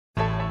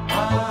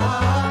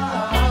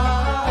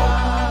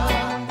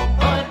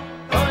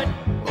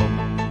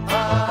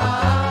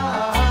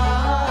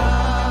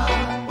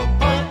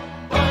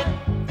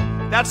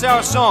That's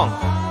our song.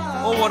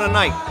 Oh, what a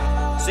night.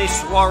 C'est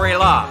soirée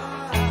là.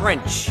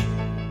 French.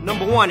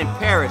 #1 in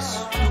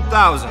Paris,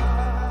 2000.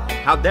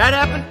 How'd that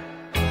happen?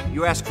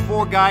 You ask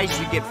 4 guys,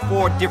 you get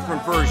 4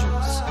 different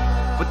versions.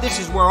 But this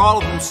is where all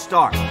of them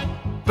start.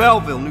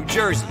 Belleville, New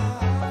Jersey.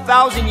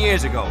 1,000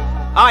 years ago.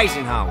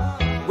 Eisenhower.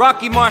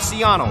 Rocky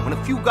Marciano and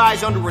a few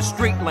guys under a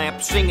street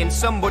lamp singing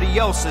somebody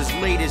else's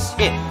latest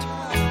hit.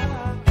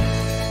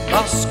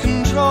 Lost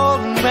control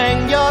and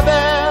rang your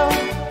bell.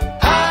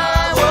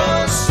 I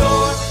was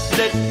sore.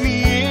 Let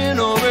me in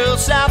or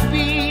else I'll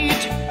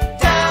beat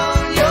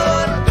down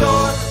your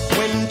door.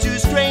 When 2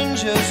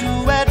 strangers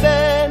who had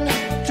been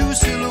 2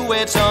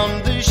 silhouettes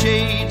on the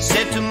shade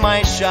said to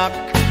my shock,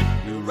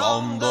 "You're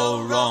on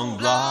the wrong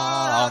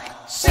block."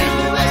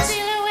 Silhouettes,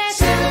 silhouettes,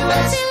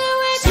 silhouettes,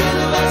 silhouettes,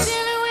 silhouettes,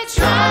 silhouettes,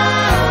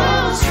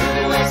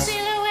 silhouettes, silhouettes,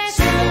 silhouettes,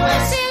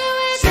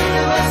 silhouettes,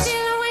 silhouettes,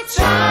 silhouettes,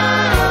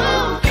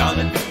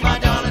 darling, my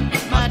darling,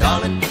 my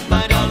darling,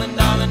 my darling,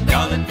 darling,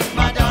 darling,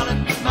 my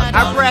darling, my darling.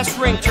 Our brass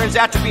ring turns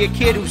out to be a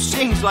kid who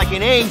sings like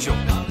an angel.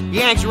 He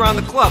hangs around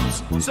the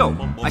clubs, so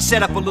I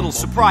set up a little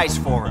surprise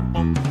for him.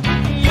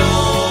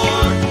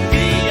 You're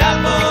the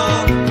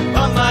apple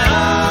of my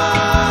eye.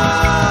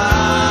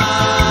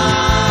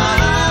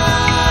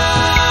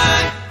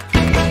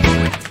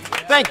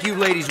 Thank you,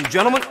 ladies and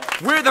gentlemen.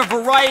 We're the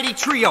Variety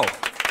Trio.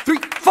 3,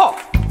 4.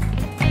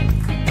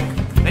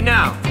 And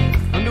now,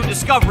 a new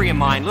discovery of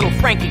mine, little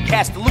Frankie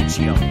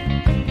Castelluccio.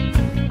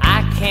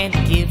 I can't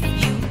give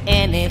you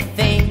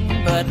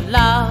anything but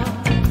love,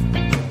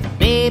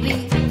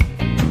 baby.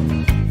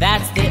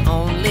 That's the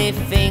only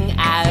thing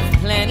I've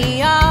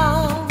plenty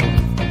of,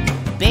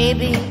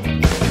 baby.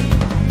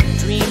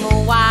 Dream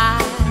a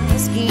while,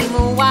 scheme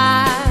a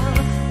while,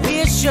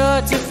 we're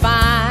sure to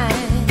find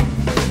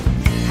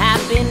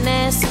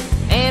happiness,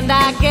 and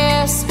I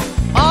guess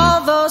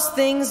all those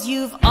things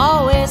you've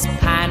always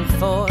pined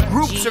for.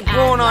 Groups are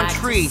growing on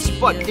trees,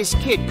 but this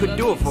kid could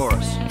do it for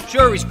us.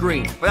 Sure, he's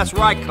green, but that's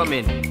where I come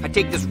in. I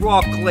take this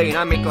raw clay and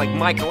I make like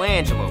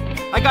Michelangelo.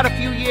 I got a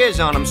few years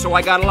on him, so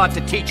I got a lot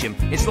to teach him.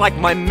 It's like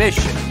my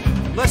mission.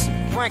 Listen,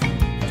 Frankie,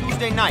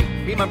 Tuesday night,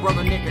 me and my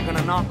brother Nick are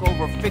gonna knock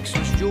over a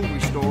Fixer's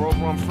jewelry store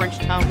over on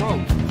Frenchtown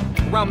Road.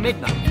 Around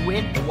midnight, you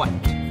in or what?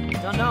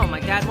 Don't know, my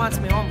dad wants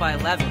me home by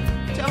 11.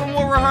 Tell him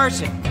we're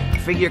rehearsing. I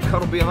figure your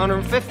cut will be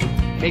 150,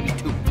 maybe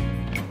 2.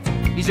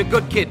 He's a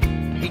good kid.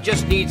 He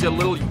just needs a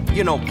little,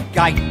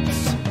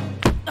 guidance.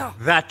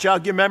 That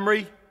jog your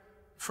memory?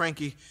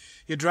 Frankie,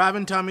 you're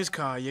driving Tommy's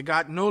car. You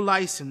got no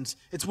license.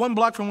 It's 1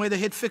 block from where they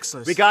hit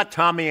Fixless. We got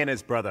Tommy and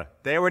his brother.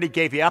 They already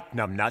gave you up,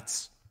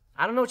 numbnuts.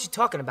 I don't know what you're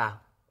talking about.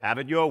 Have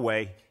it your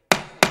way.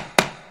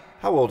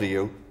 How old are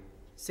you?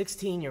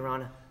 16, Your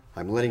Honor.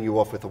 I'm letting you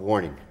off with a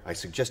warning. I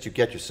suggest you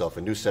get yourself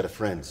a new set of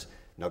friends.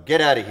 Now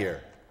get out of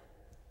here.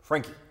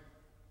 Frankie,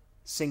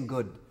 sing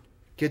good.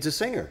 Kid's a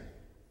singer.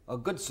 A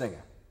good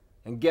singer.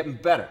 And getting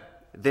better.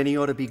 Then he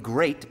ought to be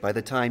great by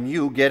the time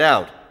you get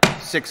out.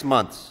 6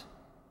 months.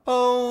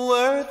 Oh,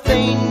 Earth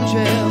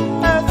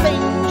Angel,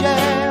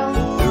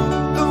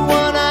 the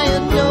one I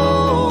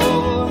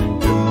adore.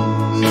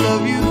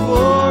 Love you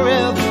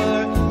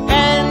forever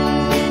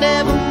and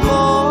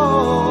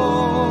evermore.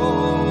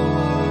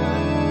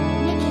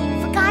 Nicky,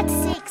 for God's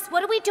sakes,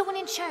 what are we doing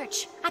in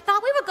church? I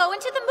thought we were going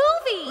to the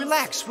movies.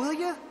 Relax, will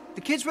you?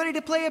 The kid's ready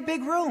to play a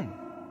big room.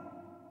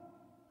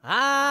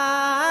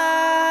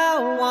 I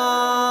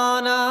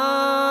wanna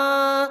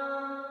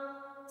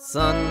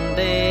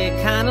Sunday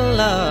kind of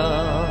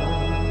love,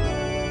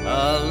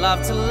 a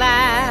love to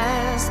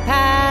last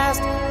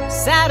past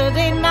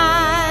Saturday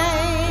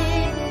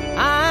night.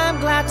 I'm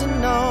glad to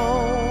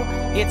know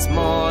it's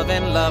more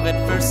than love at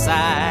first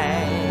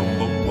sight.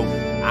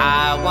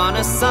 I want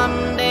a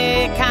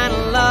Sunday kind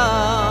of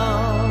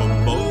love.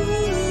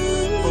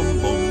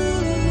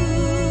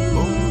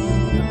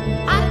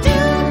 I do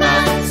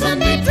my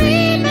Sunday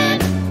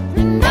dreaming,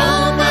 and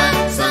all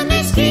my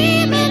Sunday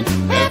scheming,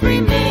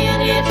 every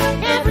minute,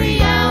 every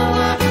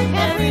hour,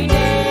 every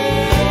day.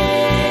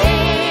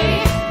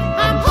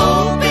 I'm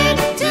hoping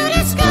to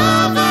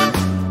discover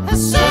a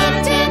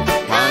certain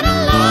kind of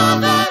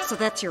lover. So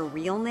that's your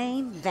real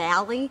name,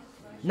 Valley?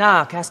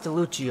 Nah,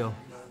 Castelluccio.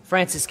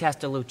 Francis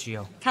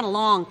Castelluccio. Kind of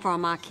long for a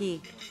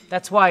marquee.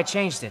 That's why I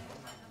changed it.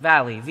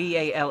 Valley,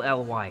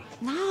 V-A-L-L-Y.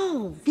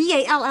 No,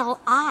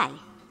 V-A-L-L-I.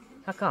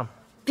 How come?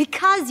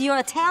 Because you're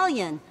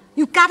Italian.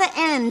 You've got to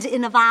end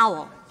in a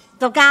vowel.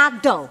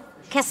 Delgado,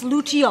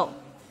 Castelluccio,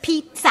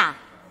 pizza,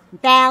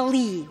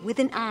 Valley with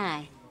an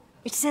I.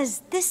 It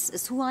says, this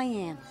is who I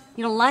am.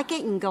 You don't like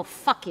it, you can go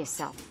fuck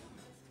yourself.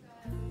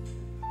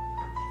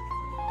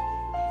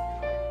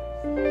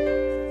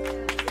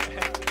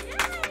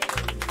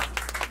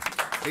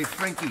 Hey,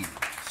 Frankie,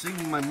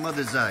 sing My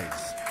Mother's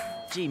Eyes.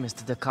 Gee,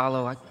 Mr.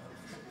 DiCarlo, I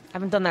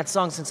haven't done that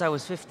song since I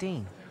was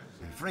 15.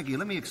 Hey, Frankie,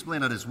 let me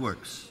explain how this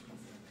works.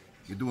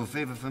 You do a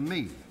favor for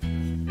me.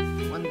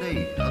 One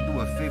day, I'll do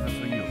a favor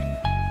for you.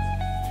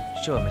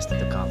 Sure, Mr.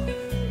 DiCarlo.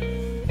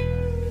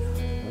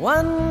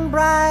 One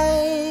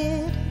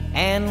bright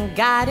and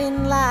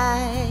guiding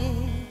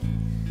light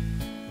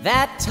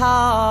that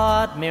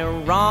taught me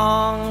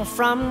wrong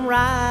from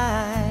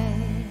right.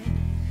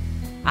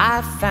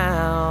 I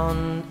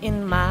found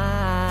in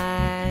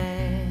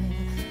my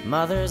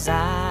mother's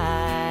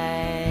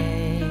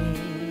eyes.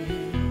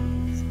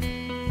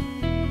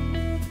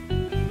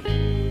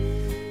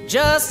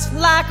 Just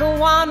like a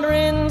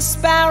wandering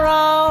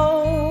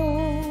sparrow,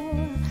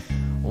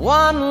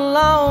 one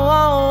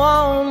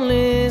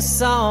lonely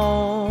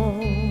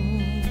song.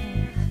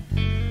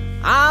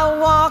 I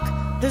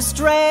walk the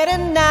straight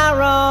and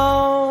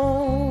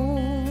narrow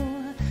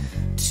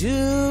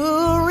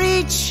to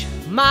reach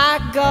my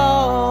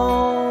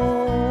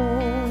goal.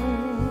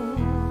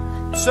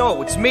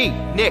 So, it's me,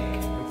 Nick,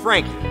 and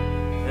Frankie,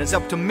 and it's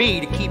up to me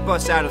to keep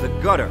us out of the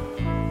gutter.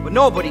 But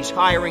nobody's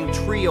hiring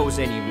trios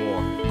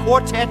anymore.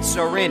 Quartets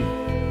are in.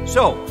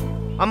 So,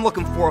 I'm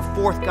looking for a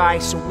fourth guy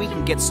so we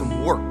can get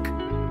some work.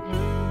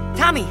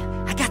 Tommy,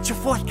 I got your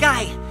fourth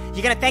guy.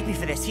 You gotta thank me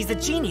for this. He's a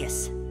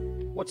genius.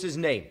 What's his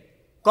name?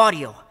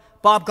 Gaudio.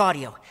 Bob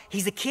Gaudio.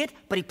 He's a kid,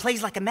 but he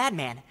plays like a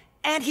madman.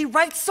 And he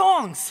writes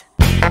songs.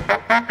 Who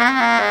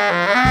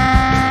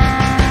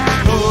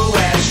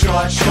wears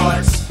short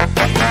shorts?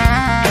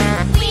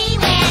 We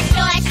wear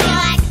short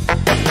shorts.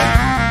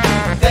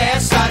 They're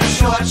such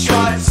short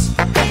shorts.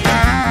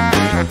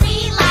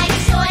 We like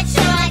short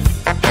shorts.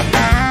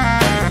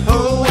 Who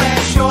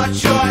wears short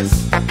shorts?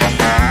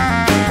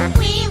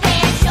 We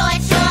wear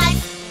short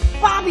shorts.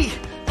 Bobby!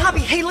 Bobby,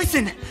 hey,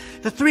 listen.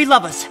 The three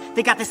lovers,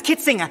 they got this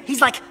kid singer.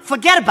 He's like,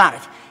 forget about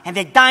it. And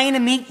they're dying to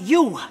meet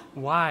you.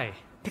 Why?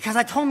 Because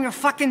I told him you're a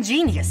fucking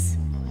genius.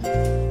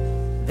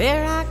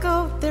 There I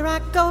go, there I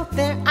go,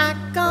 there I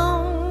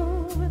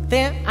go,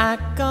 there I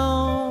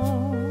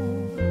go.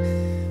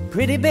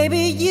 Pretty baby,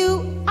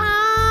 you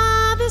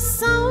are the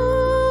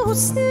soul,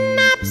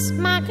 snaps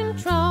my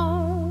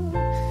control.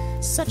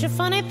 Such a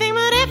funny thing,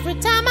 but every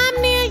time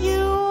I'm near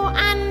you,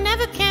 I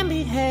never can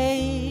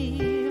behave.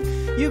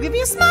 You give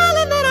me a smile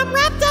and then I'm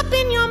wrapped up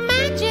in your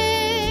magic.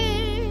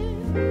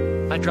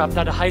 I dropped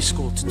out of high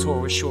school to tour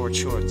with short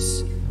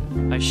shorts.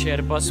 I shared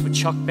a bus with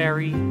Chuck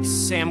Berry,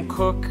 Sam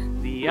Cooke,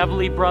 the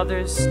Everly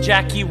Brothers,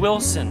 Jackie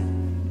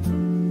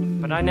Wilson.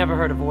 But I never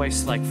heard a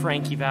voice like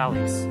Frankie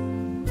Valli's.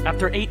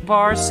 After 8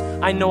 bars,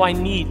 I know I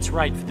need to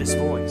write for this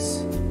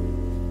voice.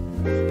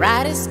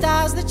 Brightest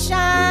stars that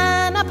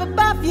shine up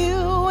above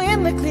you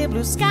in the clear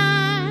blue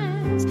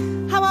skies.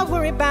 How I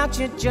worry about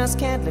you, just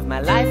can't live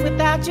my life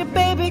without you,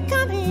 baby,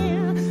 come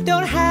here.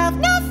 Don't have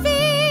no fear.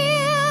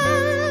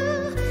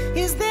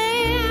 Is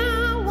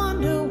there,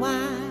 wonder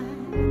why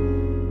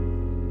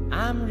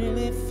I'm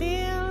really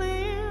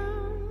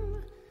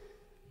feeling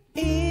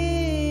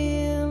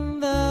in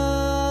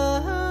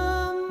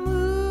the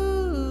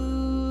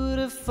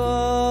mood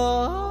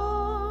for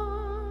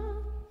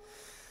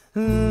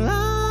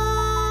love.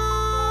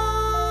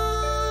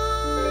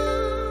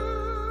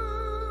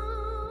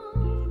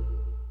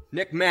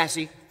 Nick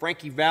Massey,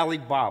 Frankie Valli,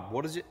 Bob.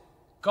 What is it?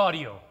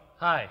 Gaudio,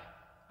 hi.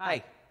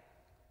 Hi.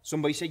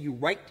 Somebody said you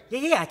write?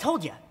 Yeah, I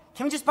told you.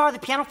 Can we just borrow the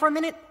piano for a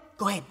minute?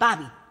 Go ahead,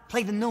 Bobby.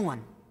 Play the new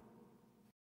one.